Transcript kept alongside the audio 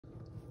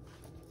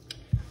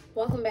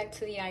Welcome back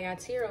to the Yaya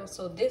Tarot.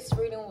 So this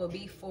reading will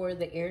be for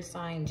the air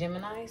sign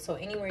Gemini. So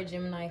anywhere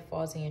Gemini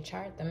falls in your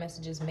chart, the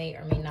messages may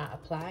or may not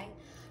apply.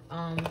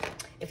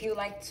 If you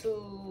like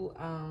to,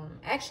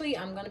 actually,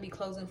 I'm going to be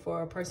closing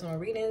for personal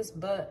readings,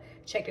 but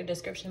check the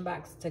description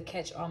box to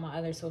catch all my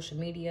other social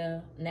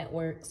media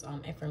networks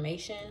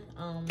information.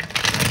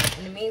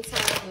 In the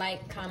meantime,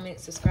 like, comment,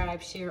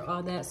 subscribe, share,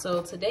 all that.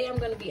 So today I'm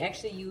going to be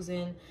actually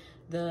using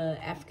the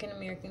African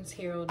American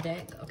Tarot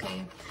deck,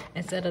 okay,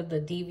 instead of the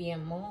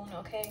Deviant Moon,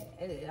 okay.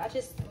 I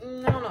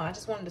don't know, I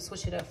just wanted to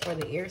switch it up for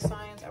the air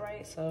signs. All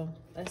right, so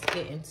let's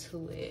get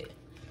into it.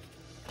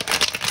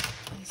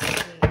 Let's see.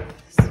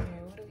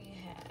 Spirit, what do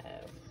we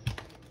have?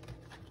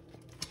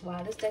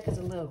 Wow, this deck is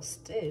a little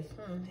stiff.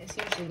 It's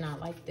usually not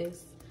like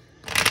this.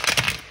 What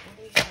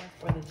do we have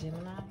for the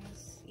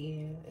Geminis?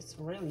 Yeah, it's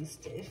really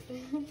stiff.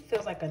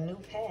 Feels like a new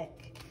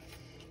pack.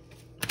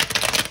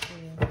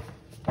 Yeah.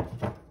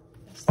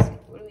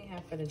 What do we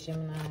have for the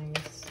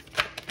Geminis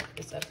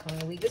this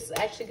upcoming week? This is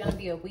actually going to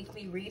be a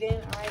weekly reading,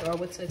 all right, or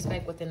what to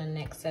expect within the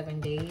next 7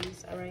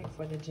 days, all right,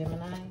 for the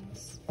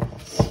Geminis.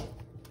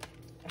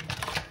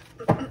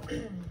 What do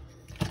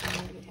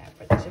we have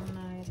for the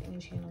Geminis? Any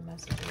channel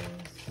messages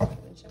for the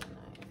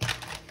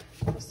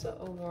Geminis? What's the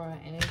overall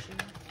energy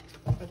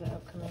for the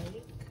upcoming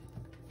week?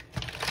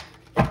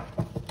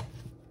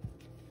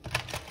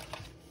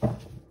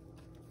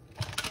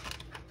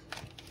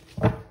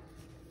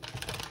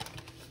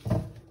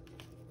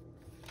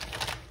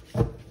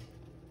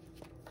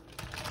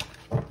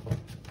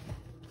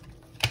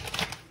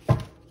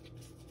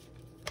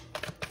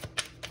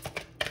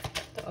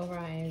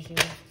 Overall energy.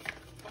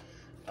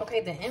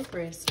 Okay, the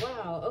Empress.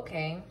 Wow,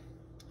 okay.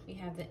 We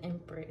have the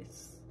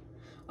Empress.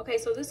 Okay,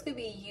 so this could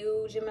be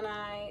you,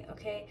 Gemini,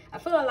 okay? I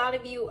feel a lot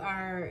of you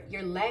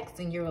you're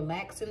relaxing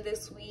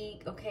this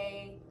week,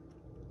 okay?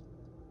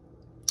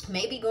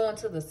 Maybe going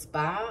to the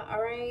spa,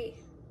 all right?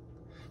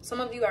 Some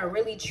of you are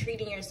really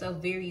treating yourself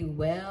very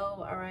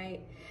well, all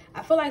right?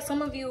 I feel like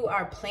some of you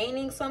are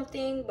planning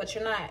something, but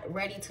you're not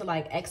ready to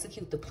like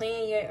execute the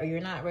plan yet, or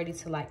you're not ready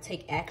to like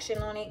take action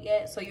on it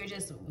yet. So you're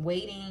just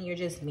waiting, you're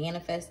just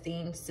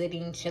manifesting,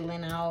 sitting,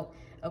 chilling out,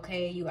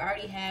 okay? You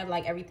already have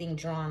like everything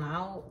drawn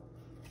out.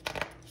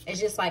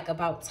 It's just like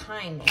about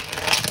timing.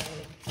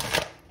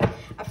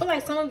 I feel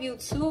like some of you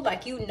too,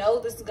 like, you know,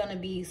 this is gonna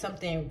be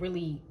something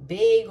really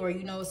big, or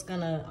you know it's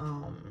gonna,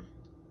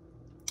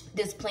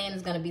 this plan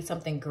is gonna be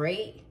something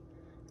great,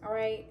 all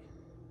right?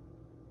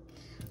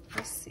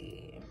 Let's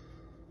see.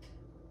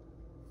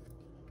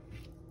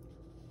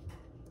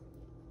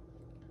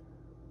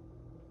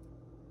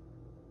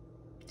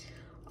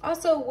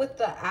 Also with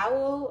the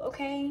owl,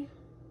 okay?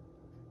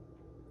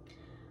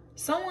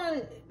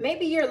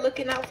 Maybe you're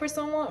looking out for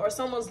someone, or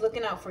someone's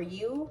looking out for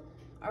you,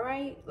 all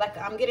right? Like,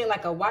 I'm getting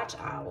like a watch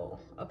owl,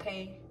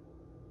 okay?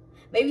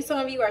 Maybe some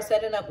of you are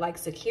setting up like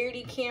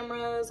security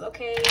cameras,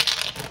 okay?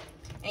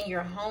 In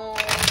your home,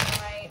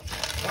 right?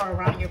 Or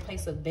around your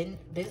place of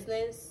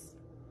business.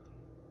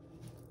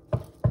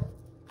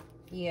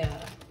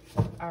 Yeah,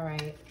 all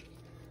right.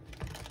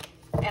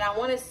 And I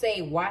want to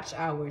say watch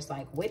hours,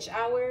 like witch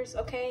hours,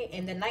 okay?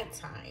 In the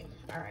nighttime,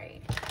 all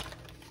right.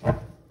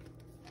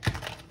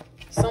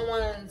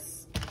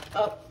 Someone's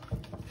up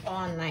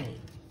all night,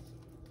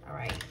 all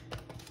right?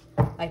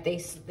 Like they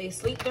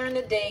sleep during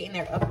the day and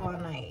they're up all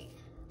night.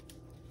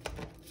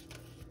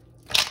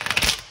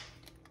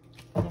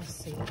 Let's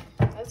see.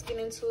 Let's get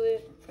into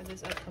it for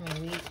this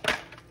upcoming week.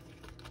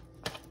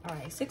 All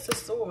right, Six of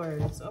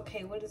Swords.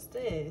 Okay, what is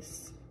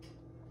this?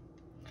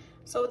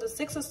 So the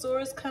Six of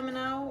Swords coming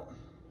out.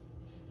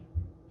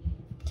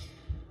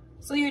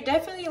 So you're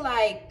definitely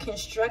like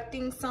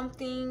constructing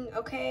something,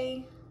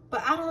 okay?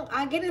 But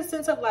I get a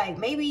sense of like,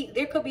 maybe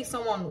there could be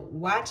someone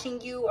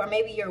watching you, or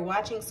maybe you're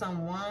watching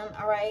someone,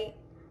 all right?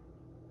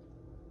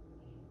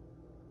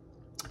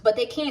 But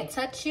they can't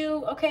touch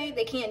you, okay?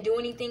 They can't do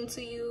anything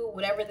to you,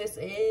 whatever this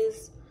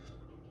is.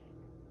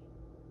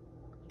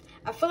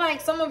 I feel like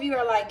some of you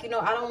are like, you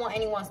know, I don't want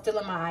anyone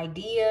stealing my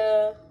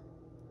idea.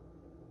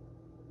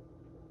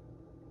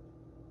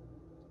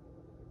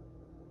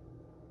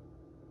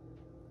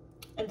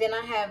 And then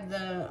I have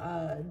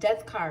the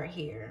death card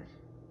here.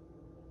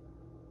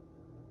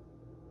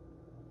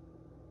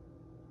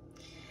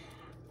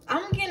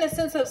 I'm getting a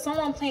sense of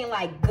someone playing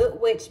like good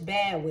witch,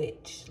 bad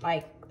witch.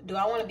 Like, do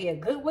I want to be a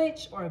good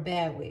witch or a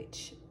bad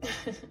witch?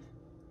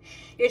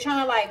 You're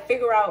trying to like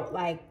figure out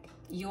like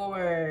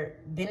your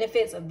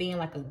benefits of being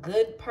like a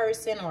good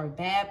person or a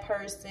bad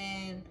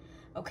person.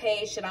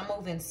 Okay, should I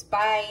move in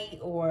spite,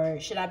 or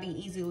should I be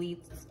easy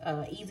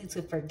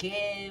to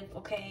forgive?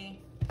 Okay.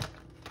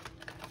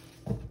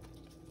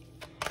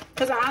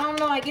 Because I don't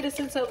know, I get a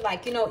sense of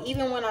like, you know,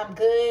 even when I'm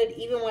good,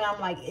 even when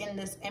I'm like in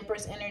this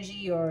Empress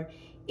energy, or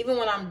even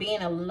when I'm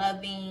being a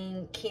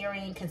loving,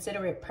 caring,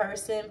 considerate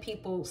person,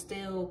 people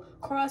still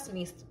cross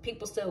me.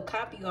 People still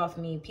copy off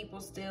me. People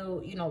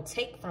still, you know,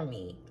 take from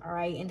me. All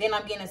right. And then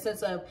I'm getting a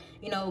sense of,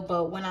 you know,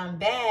 but when I'm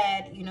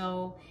bad, you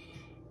know,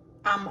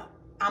 I'm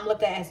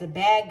looked at as a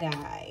bad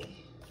guy.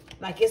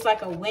 Like, it's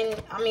like a win,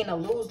 I mean, a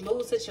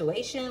lose-lose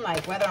situation,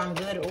 like whether I'm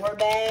good or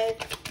bad.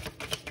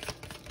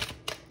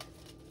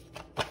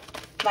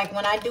 Like,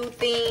 when I do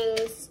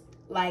things,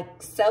 like,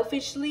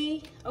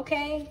 selfishly,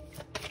 okay?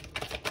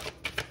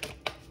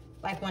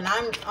 Like, when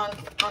I'm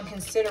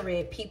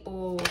unconsiderate,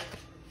 people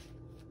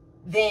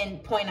then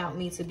point out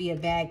me to be a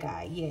bad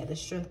guy. Yeah, the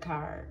Strength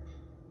card.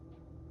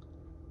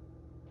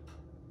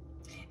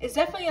 It's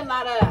definitely a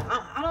lot of,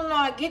 I don't know,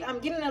 I'm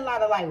getting a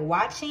lot of, like,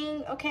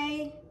 watching,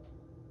 okay?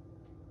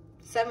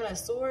 Seven of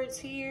Swords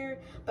here.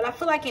 But I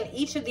feel like in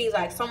each of these,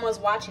 like, someone's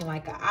watching.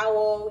 Like an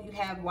owl, you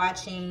have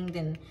watching.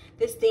 Then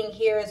this thing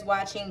here is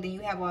watching. Then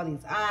you have all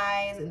these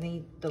eyes. And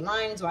then the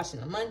lion is watching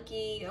the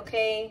monkey,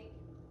 okay?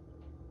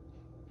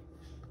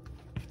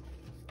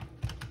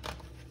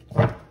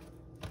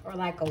 Or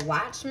like a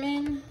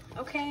watchman,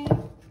 okay?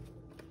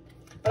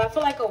 But I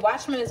feel like a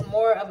watchman is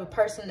more of a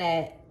person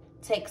that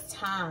takes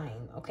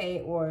time,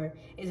 okay? Or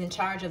is in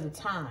charge of the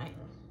time.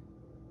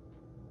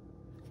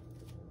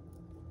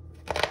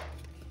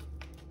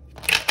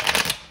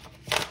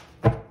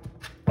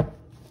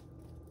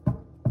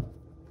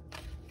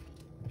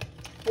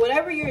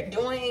 Whatever you're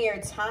doing in your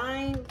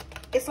time,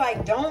 it's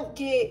like, don't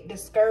get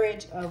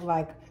discouraged of,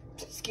 like,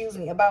 excuse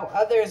me, about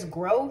others'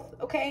 growth,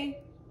 okay?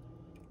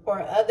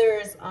 Or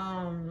others,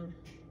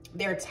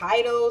 their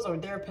titles or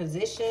their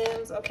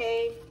positions,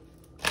 okay?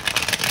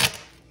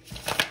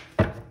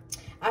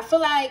 I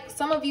feel like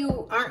some of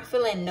you aren't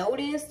feeling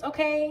noticed,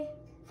 okay?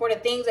 For the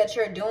things that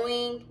you're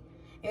doing.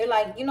 You're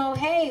like, you know,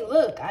 hey,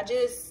 look, I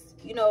just,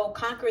 you know,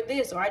 conquered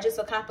this, or I just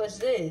accomplished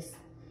this.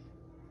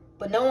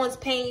 But no one's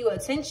paying you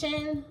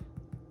attention.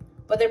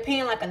 But they're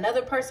paying like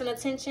another person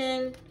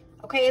attention.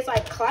 Okay, it's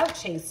like clout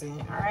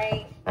chasing, all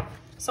right?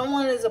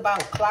 Someone is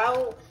about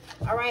clout,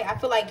 all right? I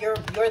feel like you're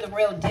the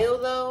real deal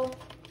though.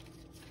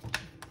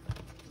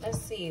 Let's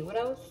see, what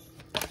else?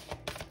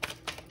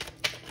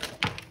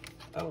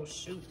 Oh,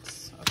 shoot.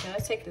 Okay,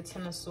 let's take the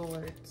Ten of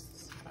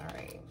Swords. All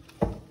right.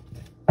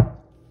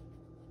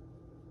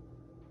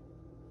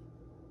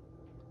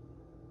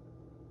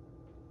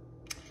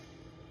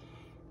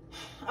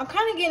 I'm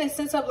kind of getting a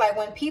sense of, like,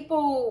 when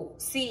people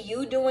see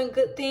you doing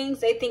good things,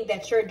 they think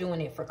that you're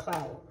doing it for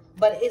clout.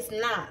 But it's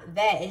not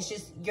that. It's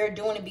just you're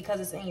doing it because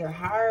it's in your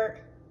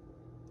heart.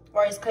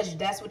 Or it's because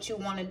that's what you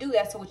want to do.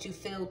 That's what you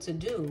feel to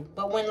do.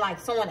 But when, like,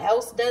 someone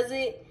else does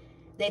it,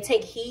 they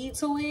take heed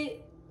to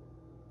it.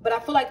 But I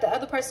feel like the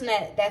other person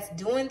that's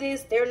doing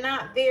this, they're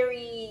not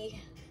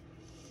very...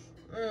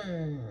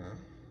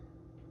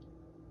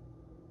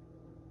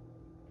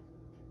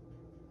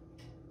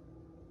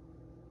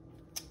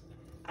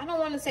 I don't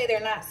want to say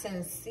they're not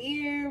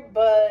sincere,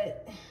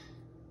 but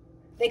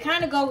they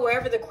kind of go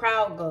wherever the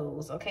crowd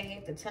goes,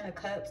 okay? The Ten of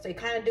Cups, they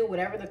kind of do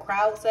whatever the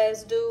crowd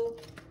says do,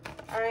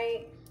 all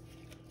right?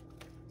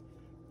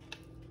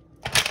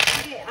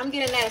 Yeah, I'm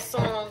getting that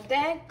song,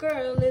 That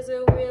Girl Is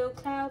a Real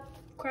Crowd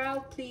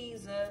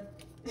Pleaser,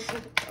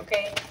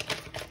 okay?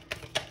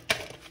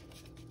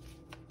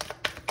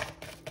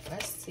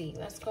 Let's see,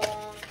 let's go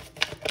on.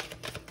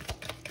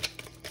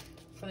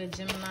 For the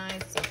Gemini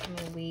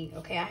upcoming week.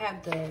 Okay, I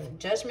have the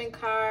Judgment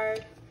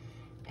card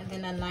and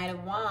then the Knight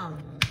of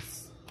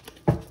Wands.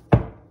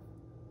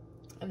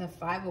 And the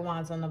Five of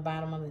Wands on the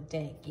bottom of the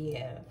deck,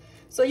 yeah.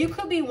 So you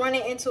could be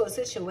running into a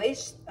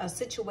situation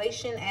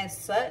as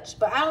such,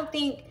 but I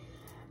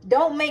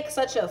don't make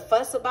such a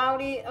fuss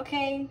about it,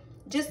 okay?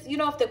 Just, you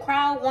know, if the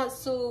crowd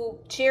wants to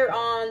cheer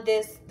on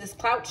this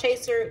clout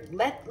chaser,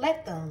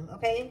 let them,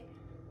 okay?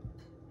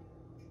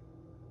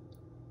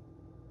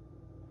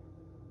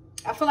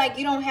 I feel like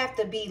you don't have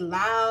to be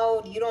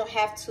loud. You don't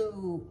have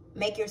to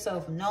make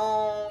yourself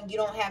known. You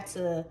don't have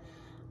to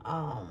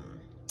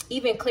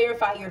even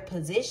clarify your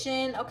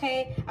position,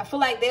 okay? I feel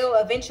like they'll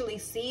eventually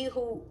see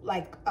who,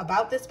 like,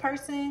 about this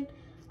person.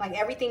 Like,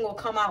 everything will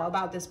come out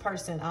about this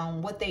person,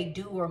 what they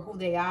do or who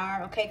they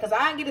are, okay? Because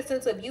I get a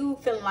sense of you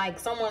feeling like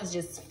someone's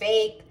just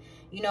fake.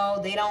 You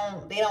know, they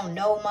don't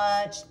know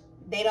much.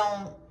 They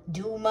don't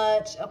do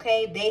much,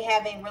 okay? They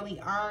haven't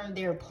really earned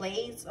their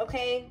place,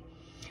 okay?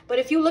 But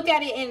if you look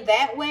at it in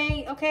that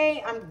way,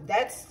 okay, I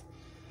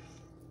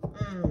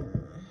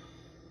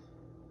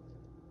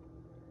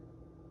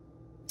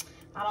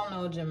don't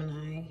know,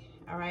 Gemini.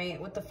 All right.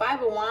 With the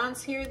Five of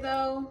Wands here,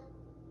 though,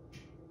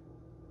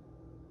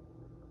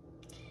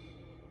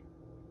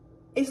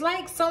 it's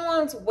like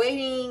someone's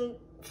waiting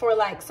for,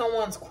 like,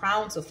 someone's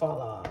crown to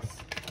fall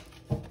off.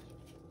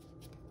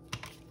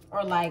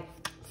 Or, like,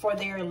 for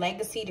their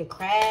legacy to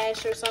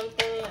crash or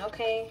something,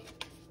 okay?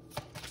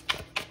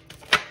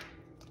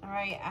 All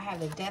right, I have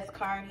the Death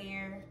card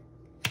here.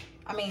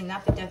 I mean,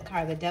 not the Death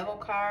card, the Devil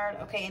card.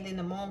 Okay, and then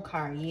the Moon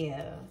card,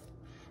 yeah.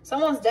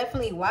 Someone's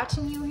definitely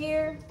watching you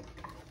here.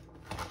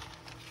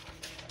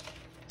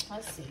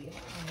 Let's see.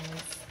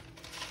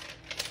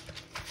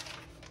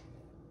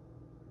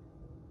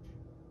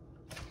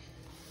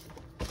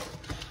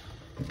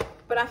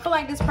 But I feel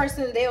like this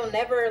person, they'll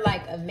never,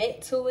 like,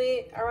 admit to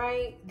it, all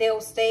right?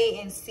 They'll stay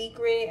in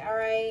secret, all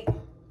right?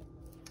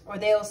 Or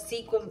they'll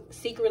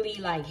secretly,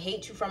 like,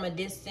 hate you from a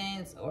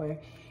distance, or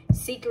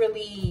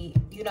secretly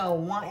you know,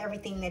 want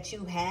everything that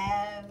you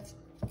have.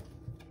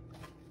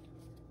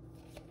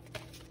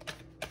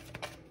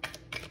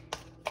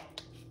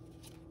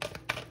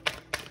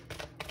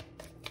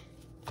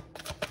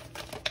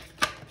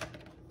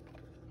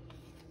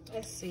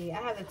 Let's see.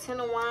 I have the 10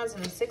 of Wands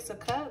and the 6 of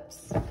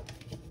Cups.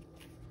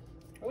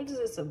 What is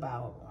this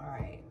about? All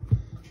right.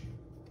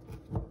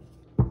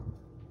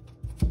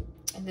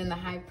 And then the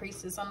High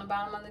Priestess on the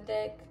bottom of the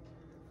deck.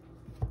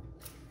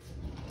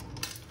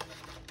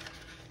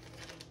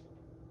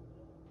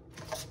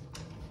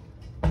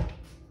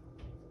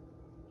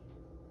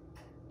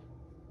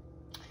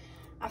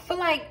 I feel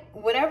like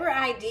whatever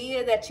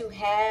idea that you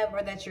have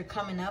or that you're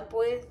coming up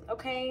with,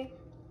 okay,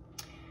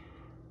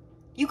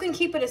 you can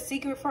keep it a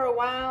secret for a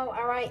while,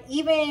 all right?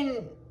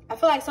 Even, I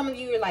feel like some of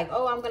you are like,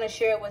 oh, I'm going to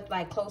share it with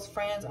like close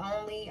friends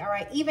only, all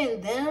right? Even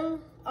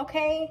them,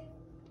 okay?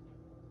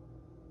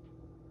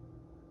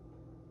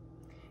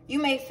 You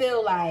may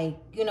feel like,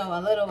 you know,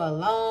 a little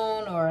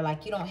alone or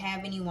like you don't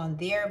have anyone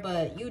there,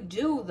 but you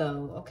do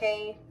though,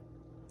 okay?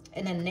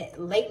 In the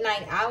late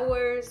night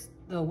hours,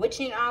 the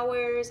witching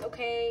hours,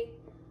 okay?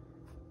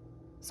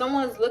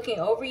 Someone's looking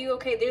over you,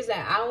 okay? There's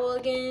that owl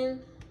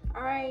again,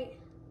 all right?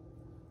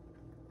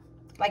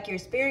 Like your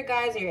spirit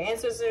guides or your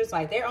ancestors,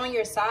 like they're on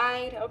your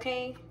side,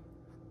 okay?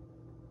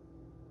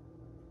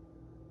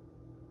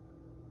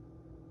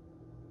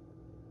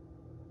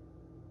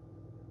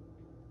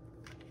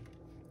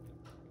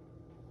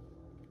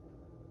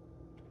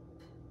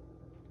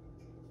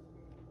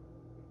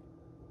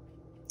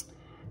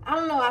 I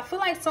don't know. I feel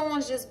like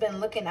someone's just been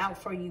looking out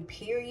for you,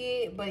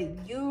 period.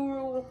 But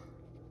you're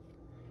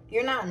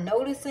not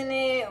noticing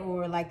it,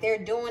 or like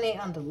they're doing it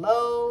on the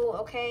low,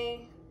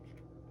 okay?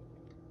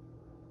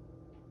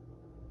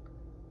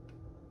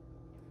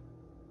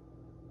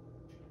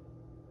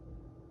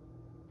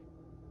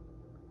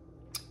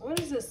 What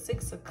is the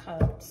 6 of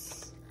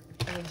Cups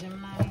for the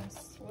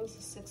Geminis? What is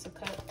the 6 of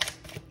Cups?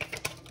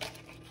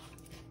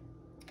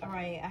 All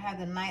right, I have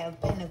the Knight of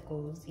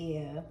Pentacles,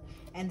 yeah.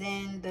 And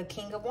then the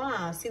King of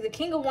Wands. See, the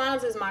King of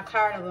Wands is my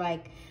card of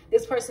like,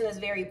 this person is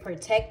very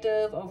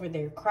protective over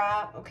their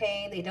crop,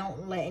 okay? They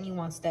don't let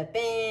anyone step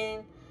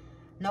in.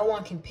 No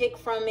one can pick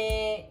from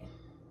it.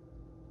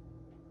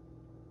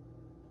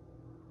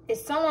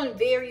 It's someone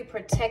very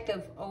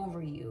protective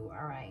over you,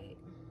 all right?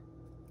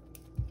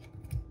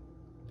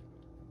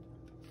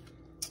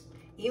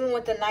 Even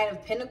with the Knight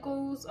of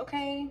Pentacles,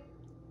 okay?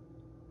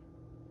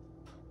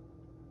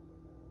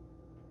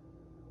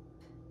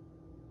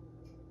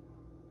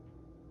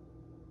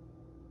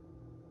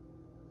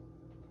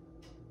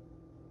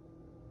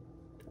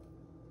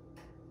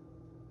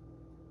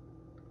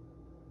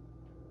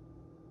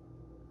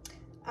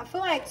 I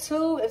feel like,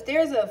 too, if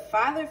there's a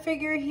father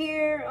figure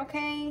here,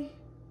 okay?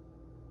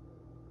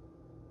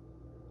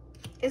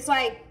 It's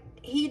like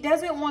he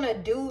doesn't want to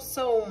do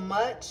so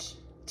much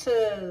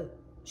to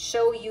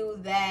show you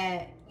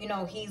that, you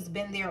know, he's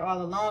been there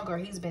all along, or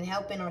he's been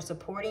helping or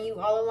supporting you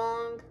all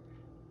along.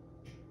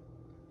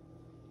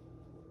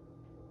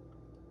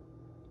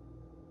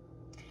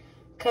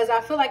 Because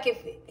I feel like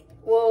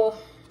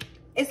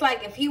it's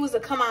like if he was to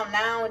come out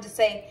now and just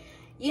say,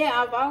 yeah,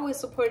 I've always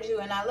supported you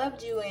and I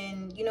loved you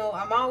and, you know,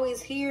 I'm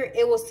always here,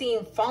 it will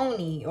seem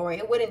phony, or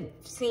it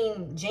wouldn't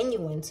seem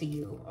genuine to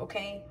you,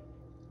 okay?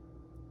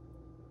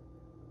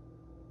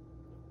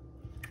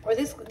 Or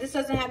this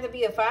doesn't have to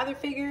be a father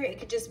figure. It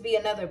could just be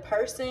another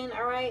person,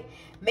 all right?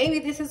 Maybe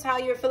this is how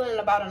you're feeling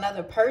about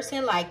another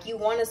person. Like you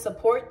want to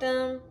support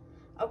them,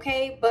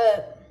 okay?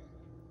 But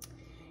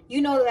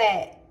you know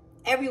that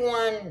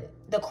everyone,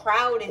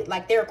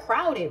 like they're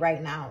crowded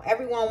right now.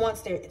 Everyone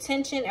wants their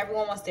attention.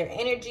 Everyone wants their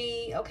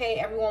energy, okay?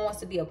 Everyone wants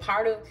to be a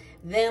part of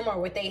them or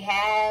what they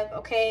have,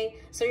 okay?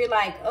 So you're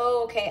like,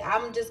 oh, okay,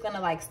 I'm just going to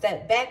like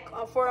step back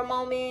for a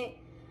moment.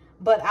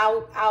 But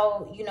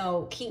I'll, you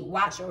know, keep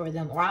watch over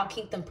them, or I'll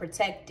keep them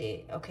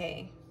protected,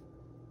 okay?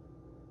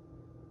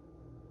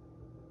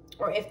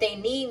 Or if they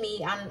need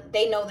me,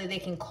 they know that they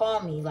can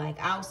call me. Like,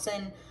 I'll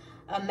send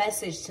a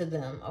message to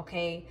them,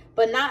 okay?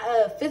 But not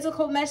a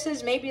physical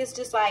message. Maybe it's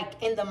just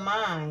like in the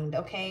mind,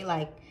 okay?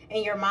 Like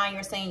in your mind,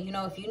 you're saying, you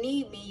know, if you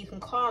need me, you can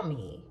call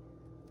me.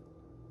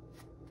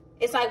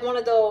 It's like one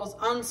of those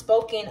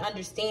unspoken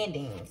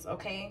understandings,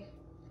 okay?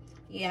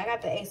 Yeah, I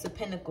got the Ace of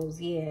Pentacles,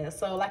 yeah.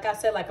 So, like I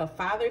said, like a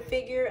father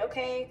figure,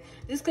 okay?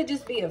 This could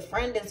just be a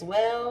friend as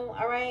well,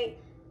 all right?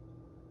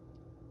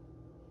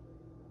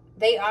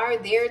 They are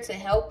there to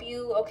help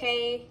you,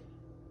 okay?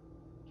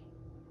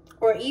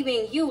 Or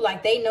even you,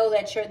 like they know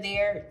that you're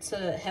there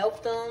to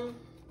help them.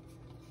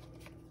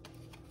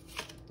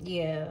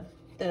 Yeah,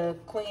 the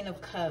Queen of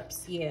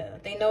Cups, yeah.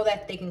 They know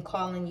that they can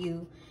call on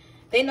you.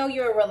 They know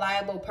you're a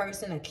reliable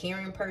person, a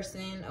caring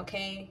person,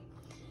 okay?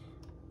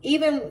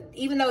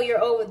 Even though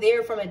you're over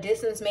there from a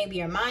distance,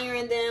 maybe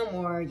admiring them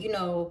or, you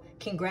know,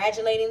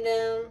 congratulating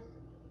them.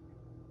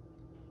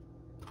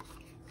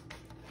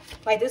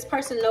 Like this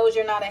person knows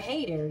you're not a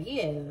hater.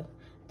 Yeah.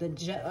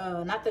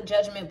 Not the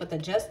Judgment, but the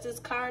Justice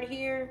card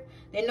here.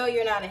 They know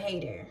you're not a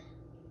hater.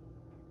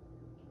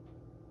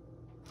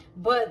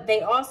 but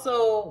they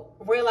also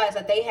realize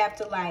that they have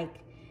to like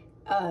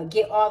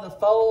get all the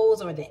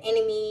foes or the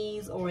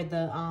enemies or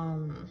the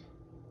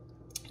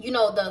you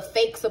know, the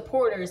fake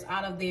supporters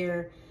out of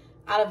their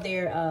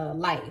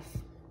life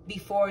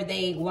before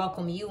they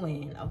welcome you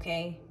in,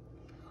 okay?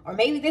 Or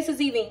maybe this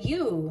is even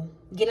you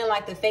getting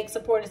like the fake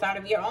supporters out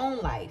of your own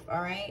life,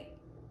 all right?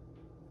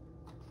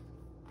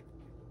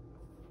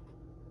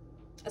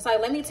 It's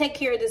like, let me take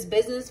care of this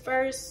business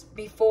first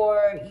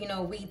before, you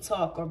know, we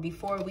talk or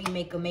before we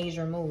make a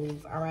major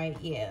move, all right?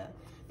 Yeah.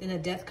 Then the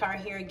death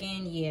card here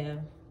again, yeah.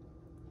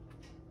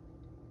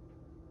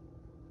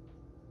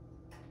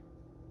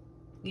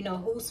 You know,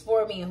 who's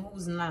for me and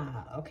who's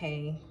not,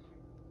 okay?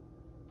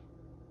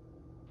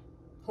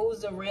 Who's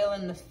the real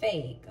and the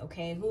fake,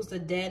 okay? Who's the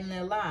dead and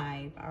the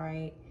alive, all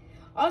right?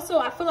 Also,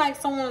 I feel like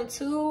someone,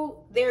 too,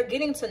 they're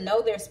getting to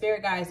know their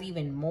spirit guides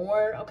even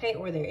more, okay?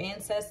 Or their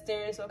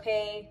ancestors,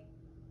 okay?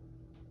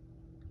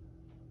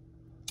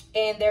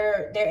 And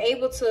they're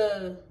able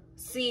to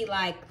see,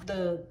 like,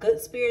 the good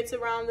spirits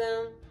around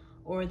them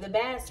or the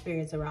bad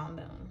spirits around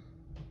them.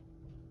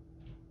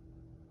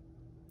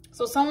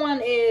 So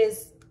someone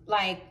is,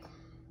 like,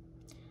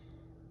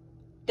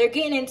 they're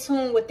getting in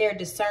tune with their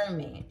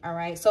discernment, all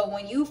right? So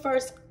when you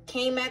first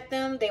came at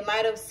them, they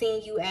might have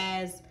seen you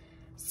as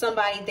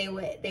somebody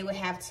they would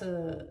have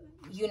to,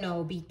 you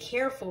know, be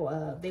careful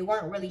of. They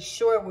weren't really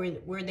sure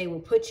where they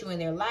would put you in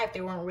their life.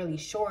 They weren't really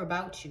sure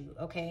about you,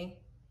 okay?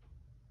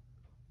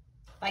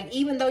 Like,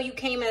 even though you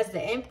came as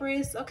the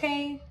Empress,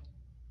 okay?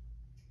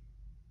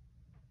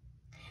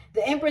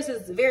 The Empress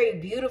is very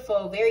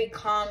beautiful, very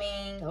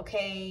calming,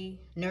 okay?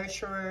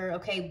 Nurturer,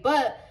 okay?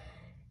 But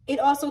it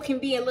also can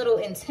be a little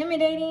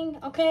intimidating,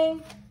 okay?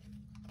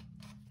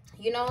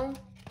 You know?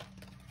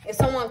 If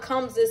someone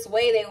comes this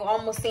way, they will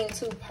almost seem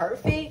too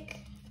perfect,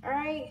 all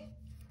right?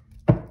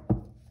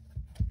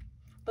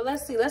 But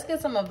let's see. Let's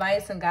get some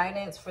advice and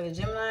guidance for the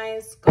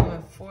Geminis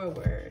going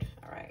forward,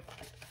 all right?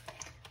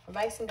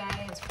 Advice and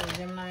guidance for the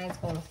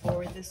Geminis going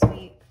forward this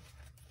week.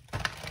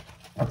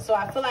 So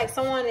I feel like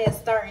someone is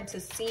starting to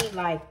see,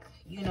 like,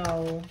 you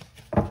know,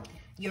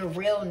 your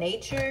real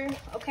nature,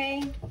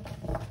 okay?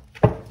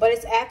 But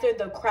it's after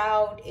the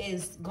crowd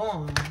is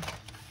gone.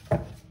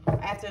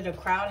 After the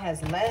crowd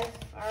has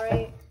left, all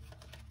right?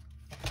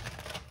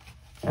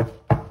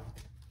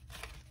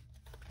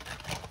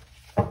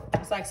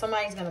 It's like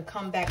somebody's going to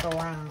come back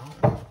around,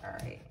 all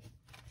right?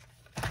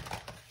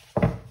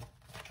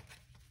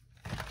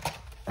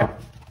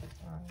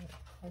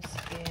 Let's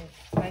get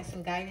advice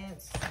and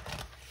guidance.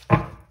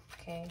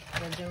 Okay,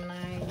 for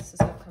Gemini, this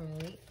is upcoming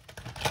week.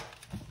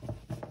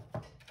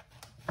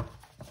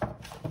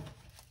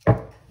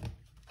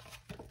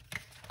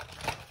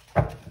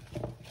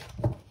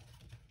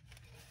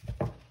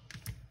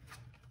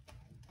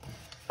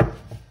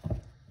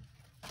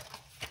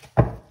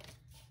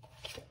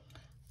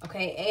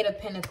 Okay, Eight of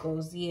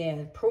Pentacles.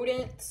 Yeah,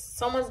 prudence.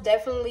 Someone's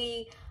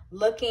definitely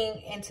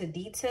looking into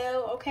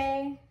detail,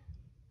 okay?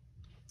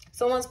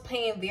 Someone's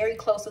paying very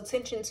close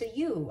attention to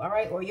you, all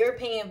right? Or you're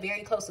paying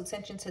very close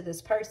attention to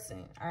this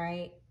person, all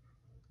right?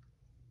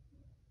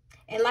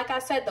 And like I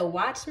said, the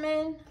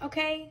watchman,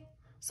 okay?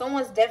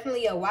 Someone's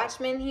definitely a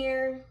watchman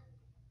here.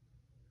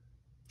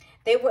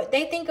 They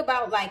think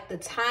about, like, the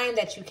time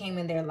that you came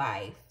in their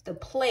life, the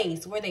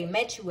place, where they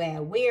met you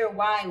at, where,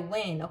 why,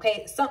 when,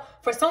 okay? So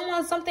for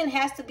someone, something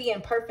has to be in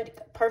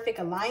perfect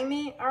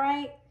alignment, all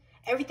right?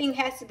 Everything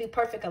has to be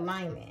perfect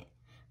alignment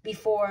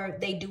before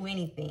they do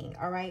anything,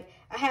 all right?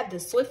 I have the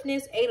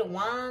swiftness, Eight of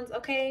Wands,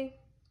 okay?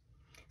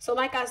 So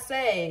like I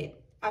said,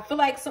 I feel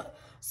like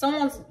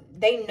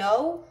they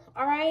know,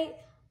 all right?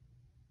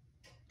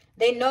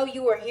 They know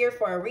you are here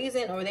for a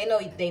reason, or they know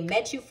they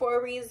met you for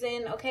a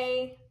reason,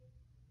 okay?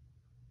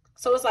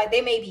 So it's like they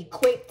may be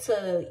quick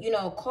to, you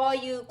know, call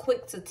you,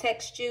 quick to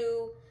text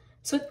you,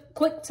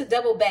 quick to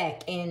double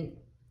back and,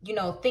 you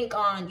know, think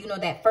on, you know,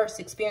 that first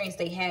experience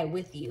they had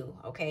with you,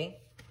 okay?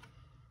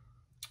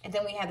 And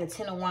then we have the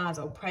Ten of Wands,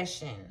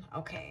 oppression.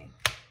 Okay.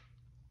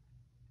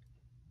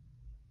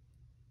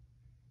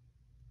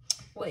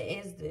 What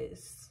is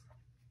this?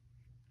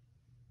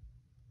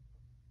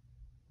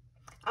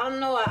 I don't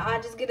know. I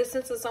just get a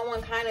sense of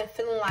someone kind of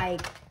feeling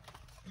like,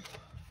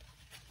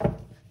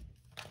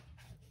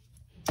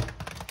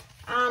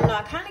 I don't know.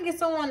 I kind of get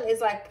someone is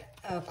like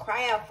a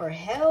cry out for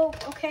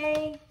help.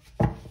 Okay.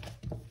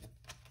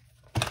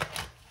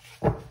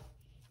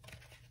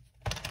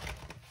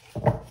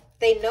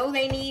 They know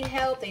they need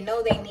help. They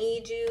know they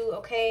need you,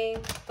 okay?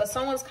 But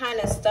someone's kind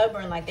of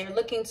stubborn. Like, they're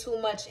looking too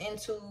much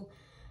into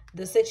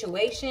the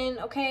situation,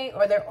 okay?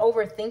 Or they're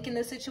overthinking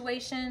the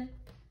situation.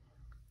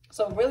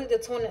 So, really, the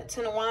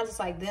Ten of Wands is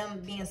like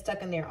them being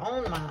stuck in their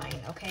own mind,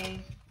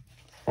 okay?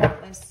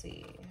 Let's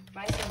see.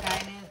 Advice and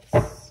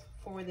guidance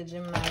for the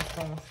Geminis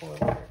going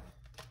forward.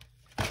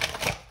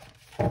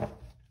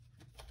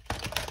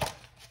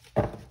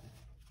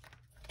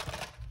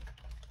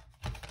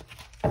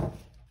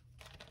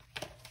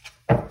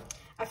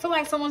 I feel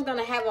like someone's going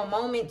to have a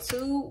moment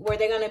too where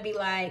they're going to be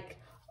like,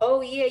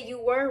 oh yeah, you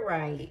were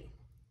right.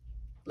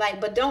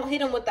 Like, but don't hit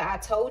them with the I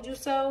told you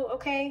so,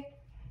 okay?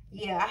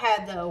 Yeah, I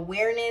had the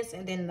awareness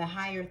and then the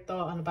higher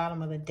thought on the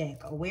bottom of the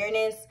deck.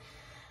 Awareness.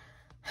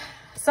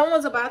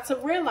 Someone's about to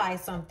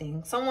realize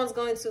something. Someone's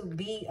going to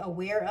be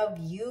aware of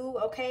you,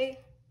 okay?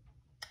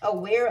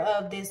 Aware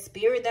of this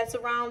spirit that's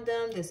around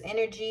them, this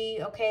energy,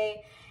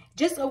 okay?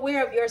 Just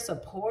aware of your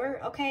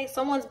support, okay?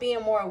 Someone's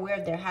being more aware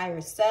of their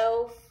higher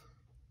self.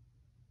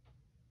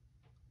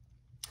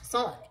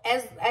 So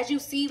as you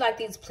see, like,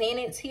 these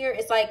planets here,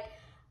 it's like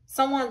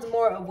someone's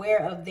more aware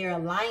of their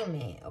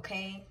alignment,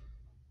 okay?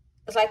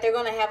 It's like they're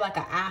going to have like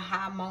an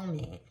aha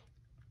moment.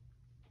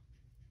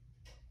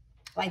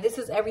 Like, this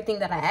is everything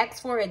that I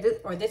asked for,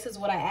 or this is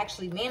what I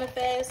actually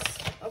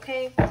manifest,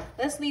 okay?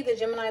 Let's leave the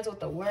Geminis with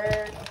the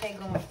word, okay,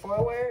 going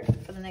forward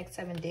for the next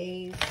 7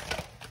 days.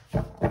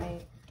 All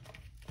right.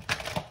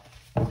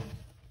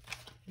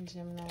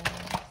 Gemini.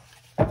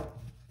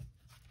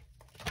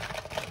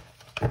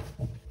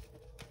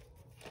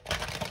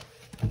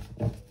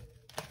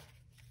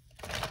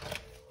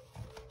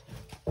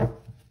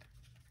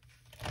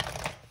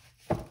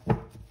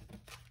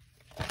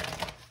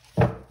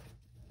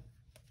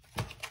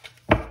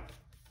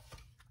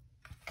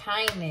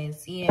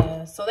 Kindness,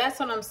 yeah. So that's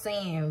what I'm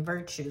saying,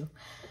 virtue.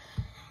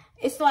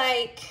 It's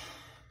like,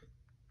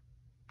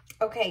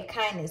 okay,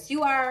 kindness.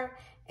 You are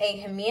a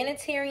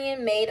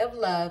humanitarian made of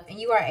love, and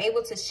you are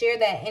able to share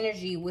that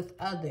energy with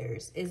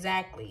others.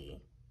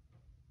 Exactly.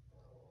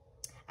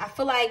 I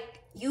feel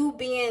like you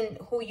being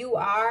who you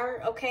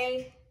are,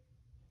 okay,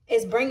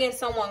 is bringing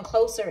someone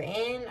closer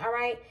in, all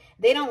right?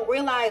 They don't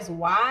realize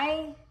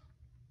why.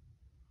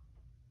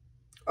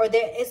 Or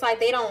it's like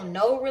they don't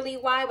know really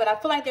why, but I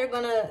feel like they're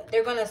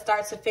gonna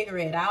start to figure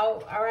it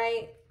out, all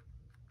right?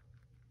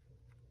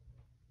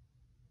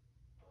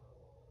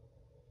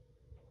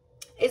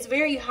 It's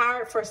very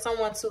hard for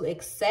someone to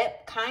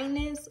accept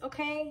kindness,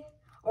 okay?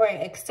 Or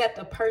accept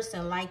a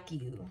person like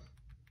you.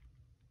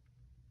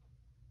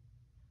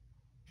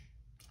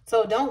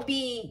 So don't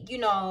be, you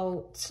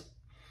know,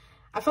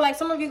 I feel like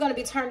some of you are going to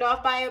be turned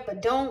off by it,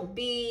 but don't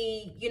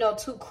be, you know,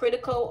 too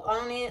critical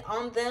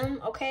on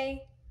them,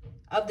 okay?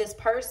 Of this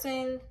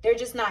person. They're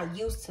just not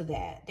used to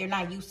that. They're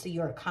not used to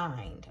your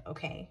kind,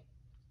 okay?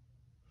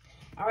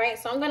 All right,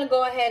 so I'm going to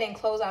go ahead and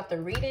close out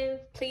the reading.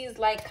 Please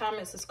like,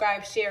 comment,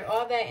 subscribe, share,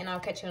 all that, and I'll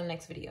catch you in the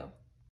next video.